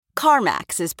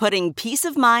CarMax is putting peace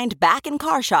of mind back in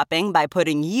car shopping by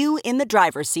putting you in the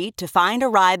driver's seat to find a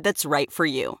ride that's right for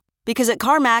you. Because at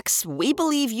CarMax, we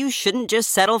believe you shouldn't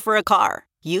just settle for a car.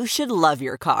 You should love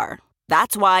your car.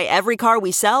 That's why every car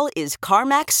we sell is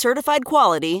CarMax certified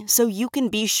quality, so you can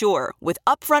be sure with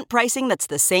upfront pricing that's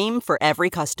the same for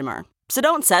every customer. So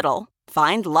don't settle.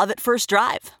 Find love at first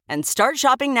drive and start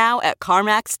shopping now at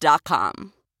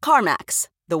CarMax.com. CarMax,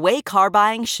 the way car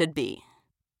buying should be.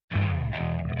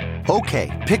 Okay,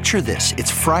 picture this.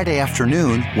 It's Friday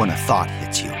afternoon when a thought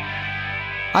hits you.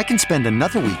 I can spend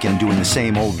another weekend doing the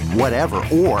same old whatever,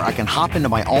 or I can hop into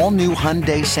my all-new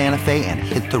Hyundai Santa Fe and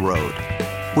hit the road.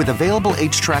 With available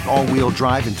H-Track all-wheel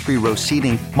drive and 3-row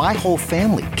seating, my whole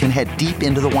family can head deep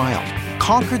into the wild.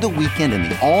 Conquer the weekend in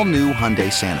the all-new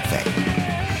Hyundai Santa Fe.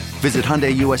 Visit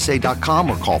HyundaiUSA.com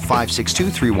or call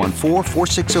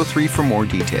 562-314-4603 for more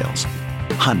details.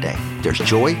 Hyundai, there's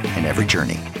joy in every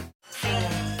journey.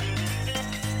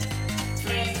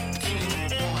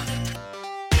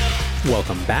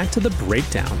 Welcome back to The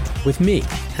Breakdown with me,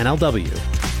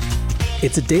 NLW.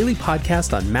 It's a daily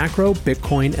podcast on macro,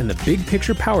 Bitcoin, and the big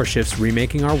picture power shifts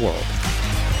remaking our world.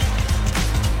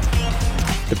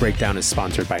 The Breakdown is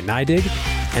sponsored by NYDIG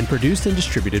and produced and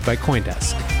distributed by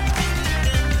CoinDesk.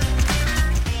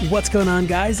 What's going on,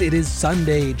 guys? It is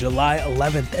Sunday, July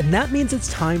 11th, and that means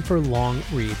it's time for Long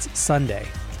Reads Sunday.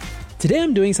 Today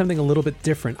I'm doing something a little bit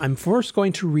different. I'm first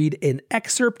going to read an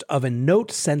excerpt of a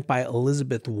note sent by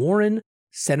Elizabeth Warren,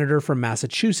 Senator from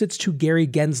Massachusetts, to Gary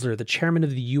Gensler, the chairman of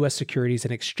the U.S. Securities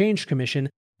and Exchange Commission,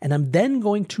 and I'm then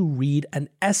going to read an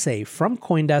essay from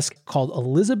CoinDesk called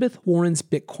Elizabeth Warren's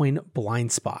Bitcoin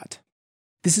Blind Spot.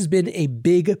 This has been a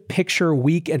big picture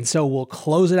week, and so we'll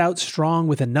close it out strong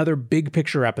with another big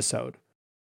picture episode.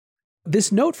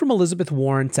 This note from Elizabeth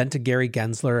Warren sent to Gary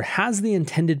Gensler has the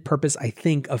intended purpose, I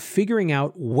think, of figuring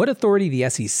out what authority the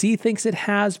SEC thinks it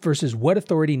has versus what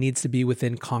authority needs to be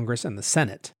within Congress and the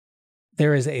Senate.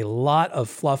 There is a lot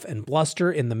of fluff and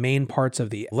bluster in the main parts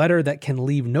of the letter that can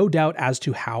leave no doubt as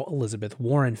to how Elizabeth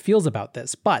Warren feels about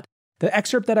this, but the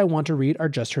excerpt that I want to read are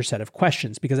just her set of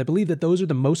questions, because I believe that those are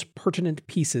the most pertinent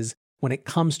pieces when it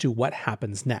comes to what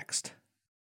happens next.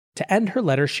 To end her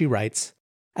letter, she writes,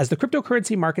 "As the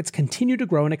cryptocurrency markets continue to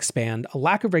grow and expand, a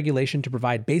lack of regulation to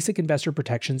provide basic investor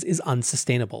protections is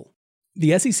unsustainable.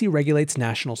 The SEC regulates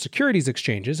national securities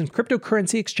exchanges, and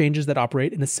cryptocurrency exchanges that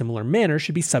operate in a similar manner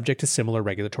should be subject to similar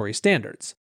regulatory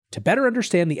standards. To better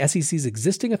understand the SEC's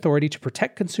existing authority to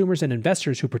protect consumers and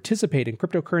investors who participate in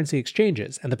cryptocurrency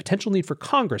exchanges and the potential need for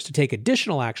Congress to take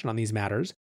additional action on these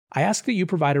matters, I ask that you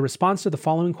provide a response to the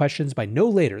following questions by no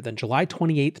later than July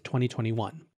 28,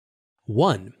 2021.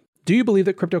 1. Do you believe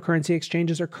that cryptocurrency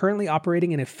exchanges are currently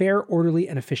operating in a fair, orderly,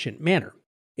 and efficient manner?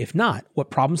 If not,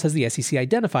 what problems has the SEC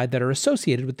identified that are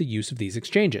associated with the use of these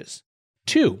exchanges?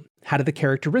 2. How do the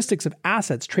characteristics of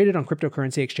assets traded on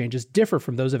cryptocurrency exchanges differ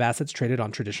from those of assets traded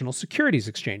on traditional securities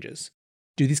exchanges?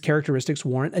 Do these characteristics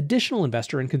warrant additional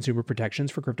investor and consumer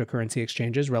protections for cryptocurrency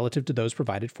exchanges relative to those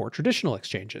provided for traditional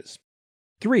exchanges?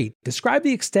 3. Describe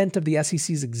the extent of the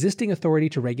SEC's existing authority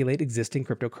to regulate existing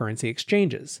cryptocurrency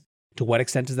exchanges. To what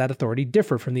extent does that authority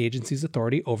differ from the agency's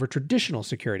authority over traditional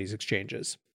securities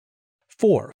exchanges?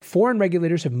 4. Foreign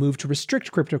regulators have moved to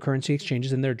restrict cryptocurrency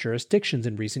exchanges in their jurisdictions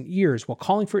in recent years while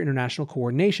calling for international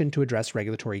coordination to address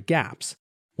regulatory gaps.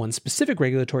 One specific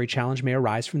regulatory challenge may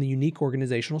arise from the unique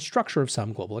organizational structure of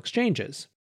some global exchanges.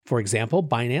 For example,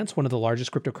 Binance, one of the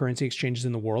largest cryptocurrency exchanges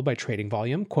in the world by trading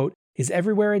volume, quote, is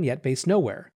everywhere and yet based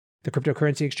nowhere. The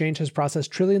cryptocurrency exchange has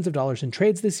processed trillions of dollars in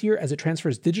trades this year as it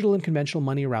transfers digital and conventional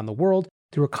money around the world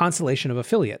through a constellation of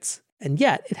affiliates, and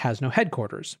yet it has no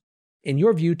headquarters. In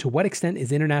your view, to what extent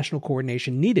is international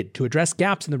coordination needed to address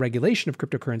gaps in the regulation of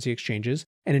cryptocurrency exchanges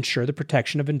and ensure the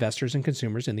protection of investors and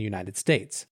consumers in the United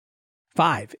States?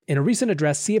 5. In a recent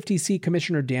address, CFTC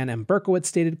Commissioner Dan M. Berkowitz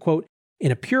stated, quote,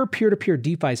 in a pure peer-to-peer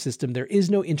DeFi system, there is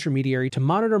no intermediary to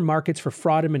monitor markets for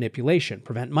fraud and manipulation,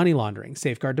 prevent money laundering,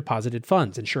 safeguard deposited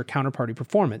funds, ensure counterparty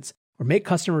performance, or make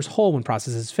customers whole when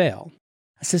processes fail.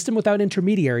 A system without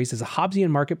intermediaries is a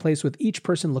Hobbesian marketplace with each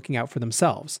person looking out for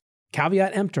themselves.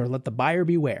 Caveat emptor, let the buyer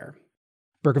beware.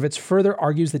 Berkowitz further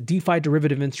argues that DeFi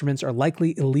derivative instruments are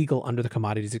likely illegal under the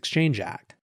Commodities Exchange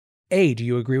Act. A. Do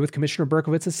you agree with Commissioner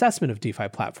Berkowitz's assessment of DeFi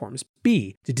platforms?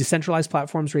 B. Do decentralized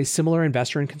platforms raise similar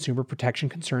investor and consumer protection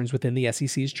concerns within the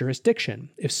SEC's jurisdiction?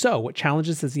 If so, what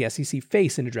challenges does the SEC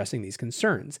face in addressing these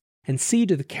concerns? And C.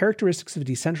 Do the characteristics of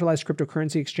decentralized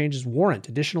cryptocurrency exchanges warrant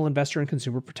additional investor and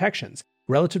consumer protections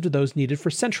relative to those needed for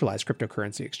centralized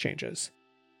cryptocurrency exchanges?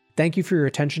 Thank you for your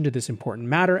attention to this important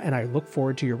matter, and I look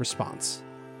forward to your response.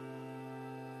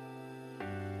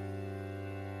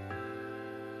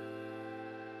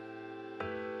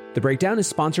 The Breakdown is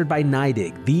sponsored by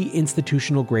NYDIG, the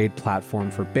institutional-grade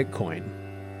platform for Bitcoin.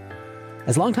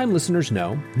 As longtime listeners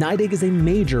know, NYDIG is a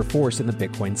major force in the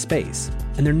Bitcoin space,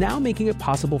 and they're now making it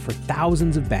possible for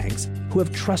thousands of banks who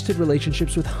have trusted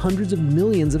relationships with hundreds of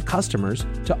millions of customers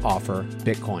to offer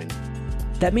Bitcoin.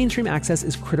 That mainstream access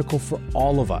is critical for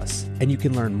all of us, and you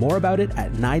can learn more about it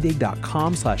at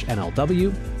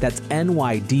nydig.com/NLW. That's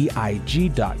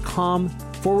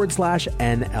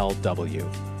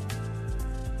nydig.com/NLW.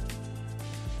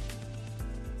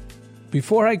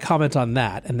 Before I comment on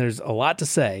that, and there's a lot to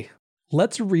say,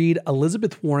 let's read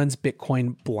Elizabeth Warren's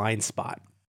Bitcoin Blind Spot.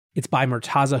 It's by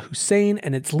Murtaza Hussain,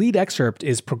 and its lead excerpt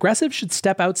is "Progressives should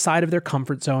step outside of their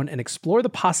comfort zone and explore the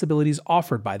possibilities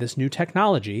offered by this new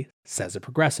technology," says a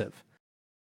progressive.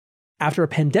 After a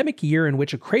pandemic year in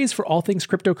which a craze for all things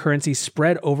cryptocurrency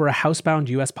spread over a housebound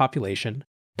US population,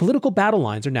 political battle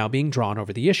lines are now being drawn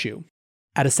over the issue.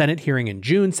 At a Senate hearing in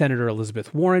June, Senator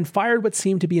Elizabeth Warren fired what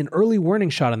seemed to be an early warning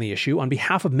shot on the issue on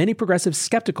behalf of many progressives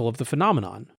skeptical of the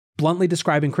phenomenon. Bluntly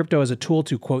describing crypto as a tool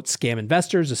to, quote, scam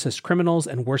investors, assist criminals,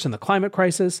 and worsen the climate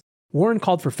crisis, Warren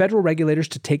called for federal regulators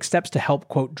to take steps to help,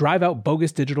 quote, drive out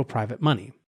bogus digital private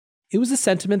money. It was a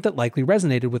sentiment that likely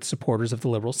resonated with supporters of the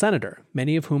liberal senator,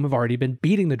 many of whom have already been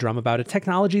beating the drum about a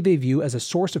technology they view as a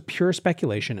source of pure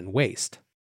speculation and waste.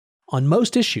 On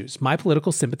most issues, my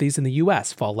political sympathies in the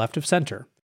US fall left of center.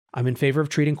 I'm in favor of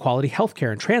treating quality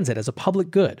healthcare and transit as a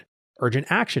public good, urgent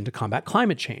action to combat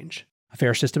climate change, a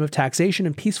fair system of taxation,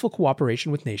 and peaceful cooperation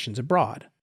with nations abroad.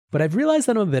 But I've realized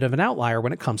that I'm a bit of an outlier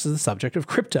when it comes to the subject of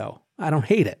crypto. I don't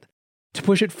hate it. To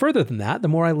push it further than that, the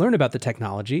more I learn about the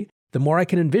technology, the more I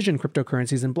can envision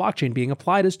cryptocurrencies and blockchain being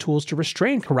applied as tools to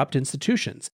restrain corrupt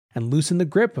institutions and loosen the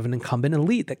grip of an incumbent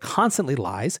elite that constantly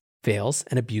lies, fails,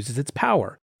 and abuses its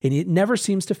power, and it never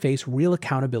seems to face real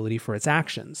accountability for its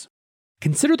actions.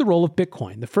 Consider the role of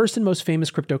Bitcoin, the first and most famous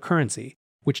cryptocurrency,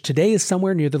 which today is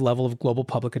somewhere near the level of global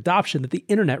public adoption that the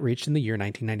internet reached in the year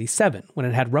 1997, when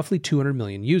it had roughly 200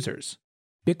 million users.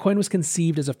 Bitcoin was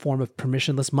conceived as a form of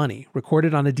permissionless money,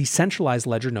 recorded on a decentralized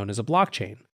ledger known as a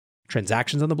blockchain.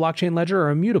 Transactions on the blockchain ledger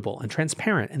are immutable and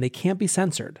transparent, and they can't be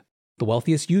censored. The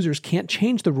wealthiest users can't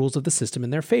change the rules of the system in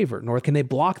their favor, nor can they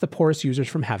block the poorest users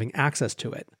from having access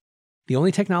to it. The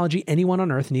only technology anyone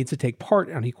on Earth needs to take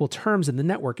part on equal terms in the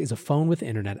network is a phone with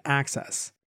internet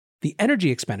access. The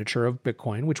energy expenditure of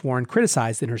Bitcoin, which Warren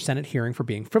criticized in her Senate hearing for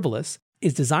being frivolous,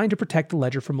 is designed to protect the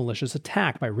ledger from malicious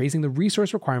attack by raising the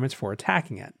resource requirements for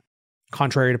attacking it.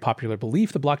 Contrary to popular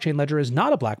belief, the blockchain ledger is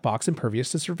not a black box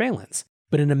impervious to surveillance,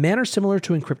 but in a manner similar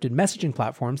to encrypted messaging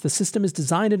platforms, the system is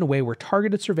designed in a way where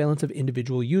targeted surveillance of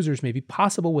individual users may be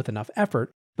possible with enough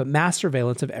effort, but mass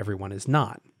surveillance of everyone is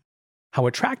not. How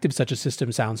attractive such a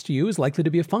system sounds to you is likely to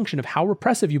be a function of how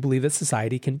repressive you believe that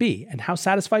society can be, and how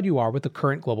satisfied you are with the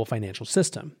current global financial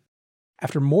system.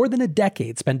 After more than a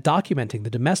decade spent documenting the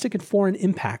domestic and foreign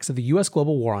impacts of the US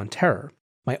global war on terror,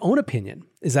 my own opinion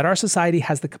is that our society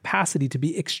has the capacity to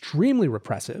be extremely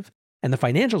repressive, and the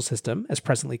financial system, as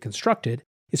presently constructed,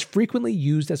 is frequently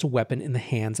used as a weapon in the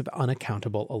hands of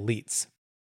unaccountable elites.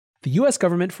 The US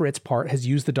government, for its part, has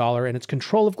used the dollar and its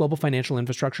control of global financial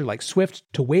infrastructure like SWIFT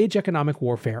to wage economic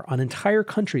warfare on entire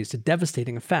countries to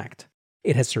devastating effect.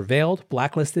 It has surveilled,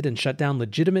 blacklisted, and shut down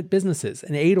legitimate businesses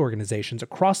and aid organizations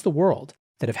across the world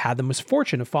that have had the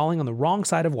misfortune of falling on the wrong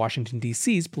side of Washington,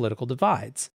 D.C.'s political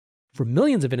divides. For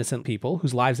millions of innocent people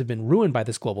whose lives have been ruined by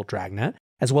this global dragnet,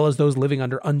 as well as those living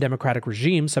under undemocratic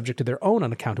regimes subject to their own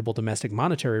unaccountable domestic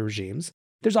monetary regimes,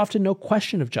 there's often no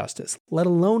question of justice, let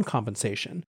alone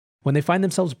compensation, when they find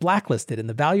themselves blacklisted and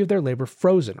the value of their labor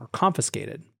frozen or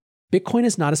confiscated. Bitcoin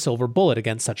is not a silver bullet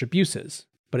against such abuses,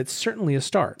 but it's certainly a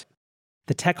start.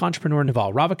 The tech entrepreneur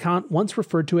Naval Ravikant once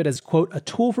referred to it as, quote, a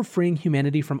tool for freeing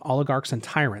humanity from oligarchs and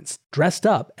tyrants, dressed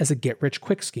up as a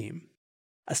get-rich-quick scheme.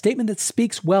 A statement that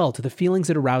speaks well to the feelings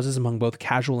it arouses among both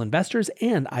casual investors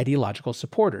and ideological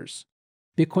supporters.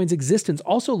 Bitcoin's existence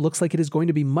also looks like it is going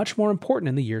to be much more important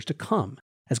in the years to come,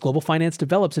 as global finance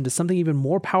develops into something even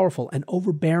more powerful and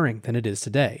overbearing than it is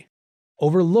today.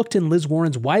 Overlooked in Liz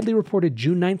Warren's widely reported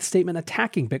June 9th statement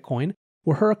attacking Bitcoin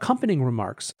were her accompanying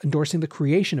remarks endorsing the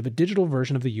creation of a digital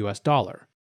version of the US dollar.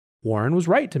 Warren was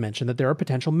right to mention that there are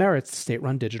potential merits to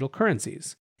state-run digital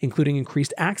currencies, including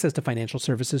increased access to financial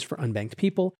services for unbanked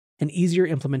people and easier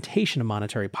implementation of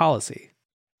monetary policy.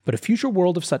 But a future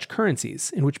world of such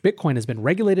currencies, in which Bitcoin has been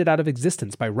regulated out of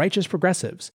existence by righteous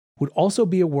progressives, would also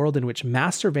be a world in which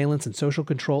mass surveillance and social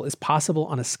control is possible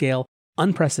on a scale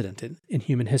unprecedented in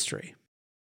human history.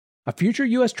 A future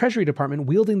US Treasury Department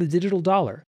wielding the digital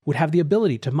dollar would have the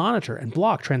ability to monitor and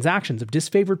block transactions of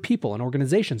disfavored people and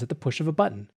organizations at the push of a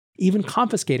button, even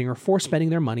confiscating or force spending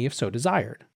their money if so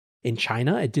desired. In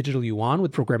China, a digital yuan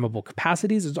with programmable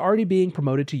capacities is already being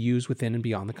promoted to use within and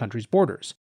beyond the country's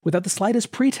borders, without the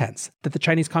slightest pretense that the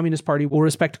Chinese Communist Party will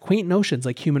respect quaint notions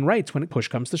like human rights when push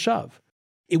comes to shove.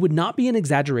 It would not be an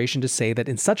exaggeration to say that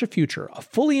in such a future, a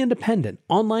fully independent,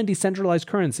 online decentralized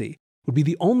currency would be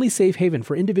the only safe haven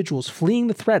for individuals fleeing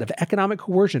the threat of economic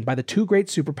coercion by the two great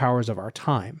superpowers of our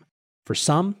time. For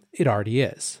some, it already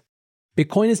is.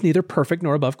 Bitcoin is neither perfect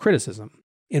nor above criticism.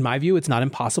 In my view, it's not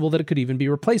impossible that it could even be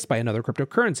replaced by another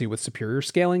cryptocurrency with superior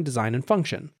scaling, design, and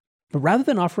function. But rather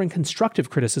than offering constructive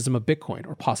criticism of Bitcoin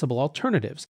or possible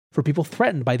alternatives for people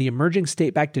threatened by the emerging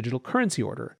state-backed digital currency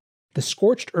order, the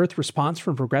scorched earth response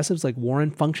from progressives like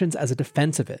Warren functions as a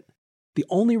defense of it. The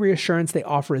only reassurance they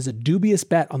offer is a dubious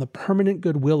bet on the permanent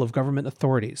goodwill of government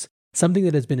authorities, something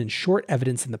that has been in short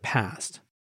evidence in the past.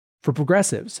 For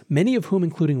progressives, many of whom,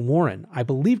 including Warren, I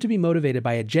believe to be motivated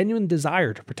by a genuine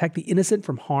desire to protect the innocent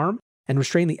from harm and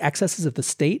restrain the excesses of the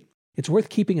state, it's worth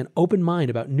keeping an open mind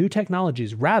about new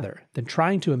technologies rather than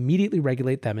trying to immediately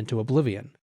regulate them into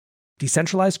oblivion.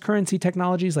 Decentralized currency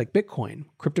technologies like Bitcoin,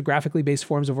 cryptographically based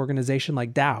forms of organization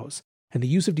like DAOs, and the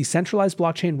use of decentralized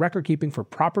blockchain record-keeping for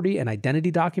property and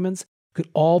identity documents could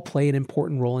all play an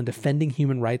important role in defending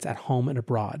human rights at home and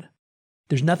abroad.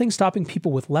 There's nothing stopping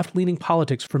people with left-leaning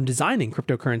politics from designing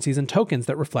cryptocurrencies and tokens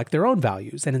that reflect their own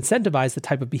values and incentivize the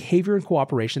type of behavior and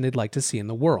cooperation they'd like to see in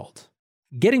the world.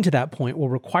 Getting to that point will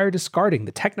require discarding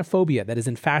the technophobia that is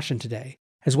in fashion today,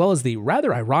 as well as the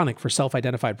rather ironic for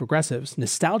self-identified progressives,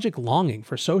 nostalgic longing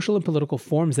for social and political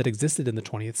forms that existed in the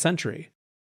 20th century.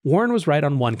 Warren was right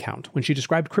on one count when she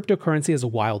described cryptocurrency as a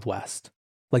Wild West.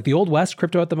 Like the Old West,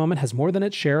 crypto at the moment has more than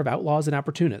its share of outlaws and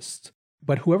opportunists.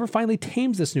 But whoever finally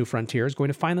tames this new frontier is going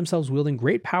to find themselves wielding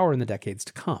great power in the decades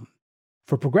to come.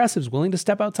 For progressives willing to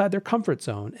step outside their comfort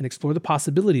zone and explore the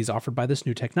possibilities offered by this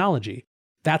new technology,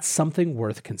 that's something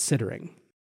worth considering.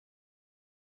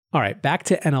 All right, back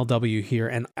to NLW here,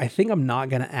 and I think I'm not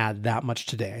going to add that much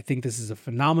today. I think this is a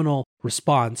phenomenal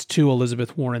response to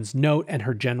Elizabeth Warren's note and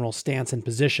her general stance and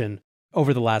position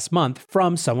over the last month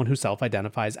from someone who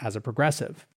self-identifies as a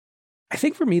progressive. I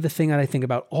think for me, the thing that I think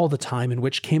about all the time, and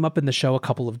which came up in the show a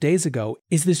couple of days ago,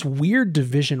 is this weird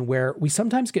division where we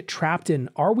sometimes get trapped in,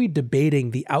 are we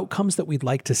debating the outcomes that we'd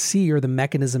like to see or the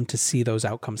mechanism to see those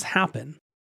outcomes happen?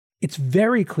 It's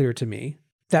very clear to me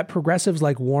that progressives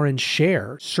like Warren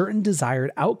share certain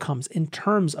desired outcomes in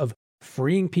terms of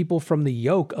freeing people from the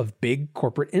yoke of big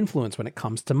corporate influence when it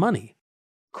comes to money,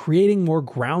 creating more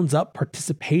grounds-up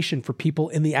participation for people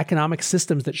in the economic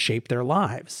systems that shape their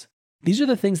lives. These are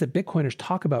the things that Bitcoiners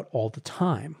talk about all the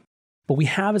time. But we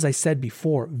have, as I said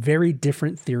before, very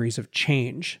different theories of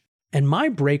change. And my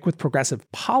break with progressive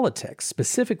politics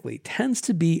specifically tends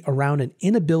to be around an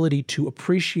inability to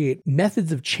appreciate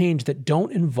methods of change that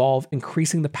don't involve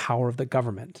increasing the power of the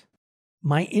government.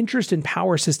 My interest in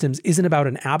power systems isn't about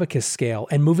an abacus scale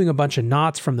and moving a bunch of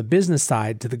knots from the business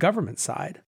side to the government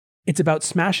side. It's about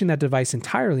smashing that device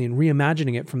entirely and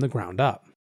reimagining it from the ground up.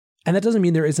 And that doesn't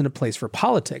mean there isn't a place for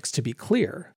politics, to be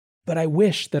clear. But I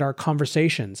wish that our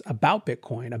conversations about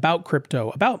Bitcoin, about crypto,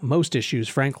 about most issues,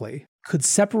 frankly, could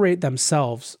separate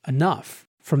themselves enough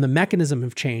from the mechanism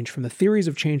of change, from the theories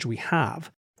of change we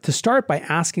have, to start by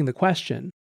asking the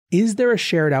question, is there a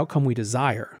shared outcome we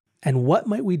desire? And what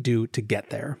might we do to get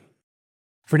there?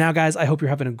 For now, guys, I hope you're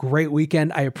having a great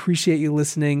weekend. I appreciate you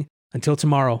listening. Until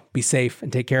tomorrow, be safe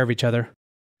and take care of each other.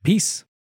 Peace.